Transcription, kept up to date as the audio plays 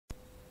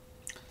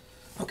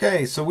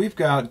Okay, so we've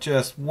got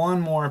just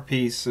one more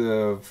piece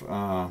of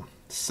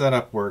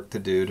setup work to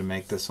do to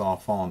make this all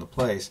fall into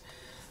place.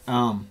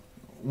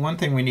 One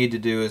thing we need to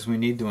do is we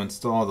need to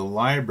install the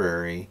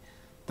library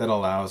that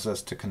allows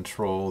us to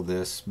control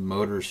this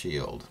motor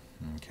shield.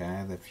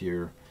 Okay, if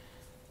you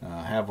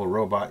have a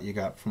robot you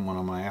got from one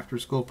of my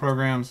after-school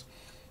programs,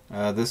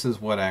 this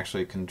is what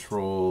actually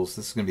controls.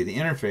 This is going to be the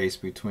interface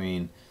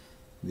between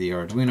the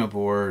Arduino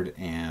board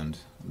and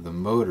the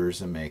motors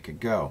that make it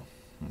go.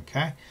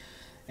 Okay.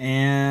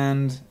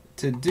 And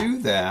to do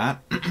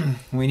that,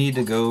 we need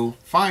to go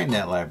find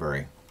that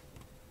library.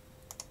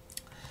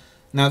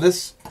 Now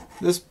this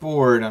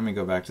board, let me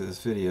go back to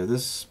this video.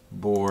 This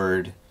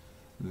board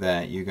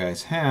that you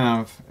guys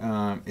have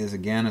is,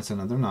 again, it's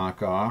another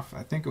knockoff.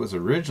 I think it was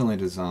originally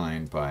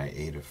designed by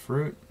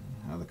Adafruit,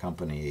 the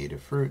company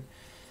Adafruit,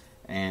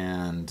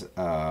 and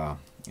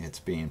it's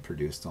being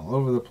produced all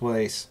over the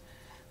place.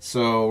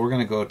 So we're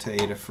going to go to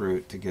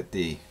Adafruit to get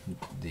the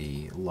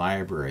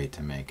library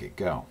to make it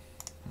go.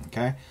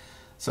 Okay,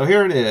 so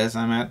here it is.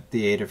 I'm at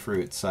the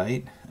Adafruit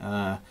site.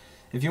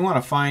 If you want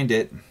to find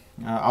it,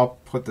 I'll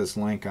put this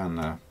link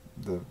on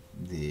the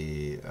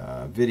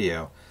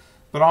video.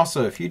 But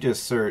also, if you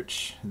just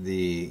search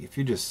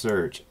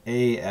AF_motor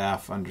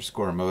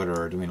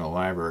Arduino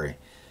library,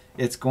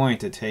 it's going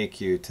to take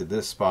you to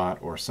this spot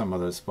or some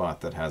other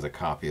spot that has a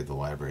copy of the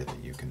library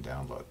that you can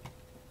download.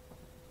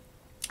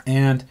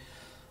 And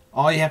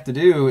all you have to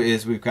do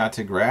is we've got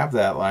to grab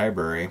that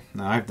library.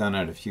 Now, I've done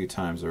it a few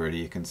times already.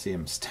 You can see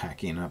them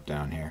stacking up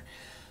down here.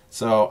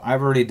 So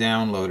I've already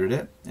downloaded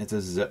it. It's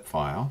a zip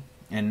file.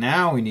 And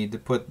now we need to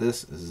put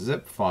this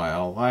zip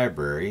file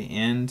library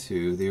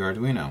into the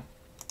Arduino.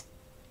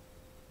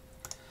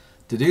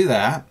 To do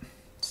that,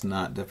 it's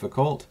not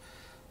difficult.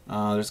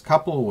 There's a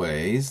couple of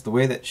ways. The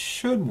way that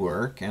should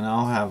work, and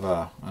I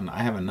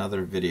have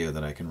another video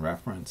that I can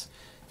reference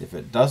if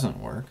it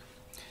doesn't work,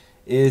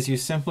 is you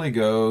simply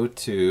go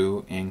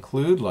to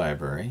Include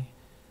Library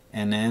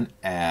and then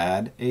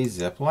add a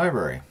zip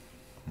library.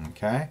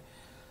 Okay,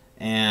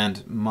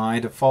 and my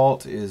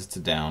default is to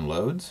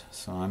Downloads,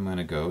 so I'm going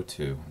to go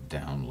to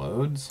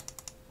Downloads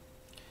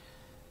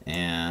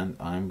and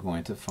I'm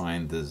going to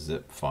find the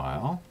zip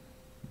file.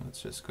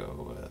 Let's just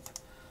go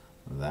with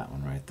that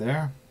one right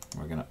there.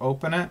 We're going to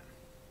open it.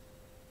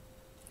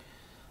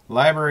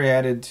 Library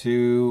added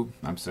to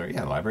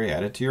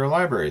your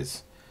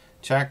libraries.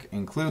 Check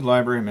Include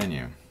Library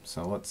menu.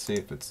 So let's see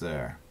if it's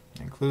there.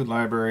 Include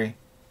Library.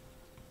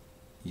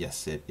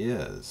 Yes, it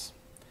is.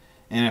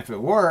 And if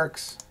it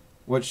works,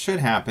 what should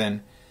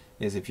happen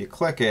is if you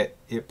click it,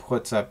 it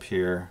puts up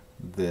here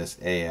this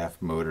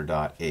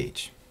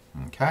AFmotor.h.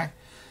 Okay?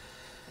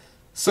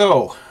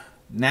 So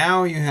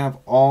now you have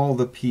all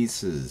the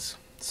pieces.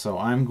 So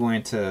I'm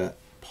going to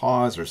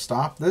pause or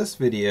stop this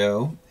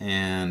video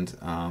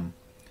and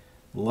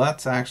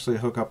let's actually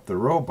hook up the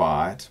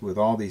robot with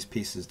all these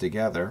pieces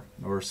together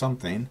or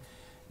something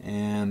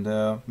and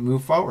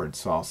move forward.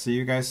 So I'll see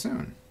you guys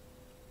soon.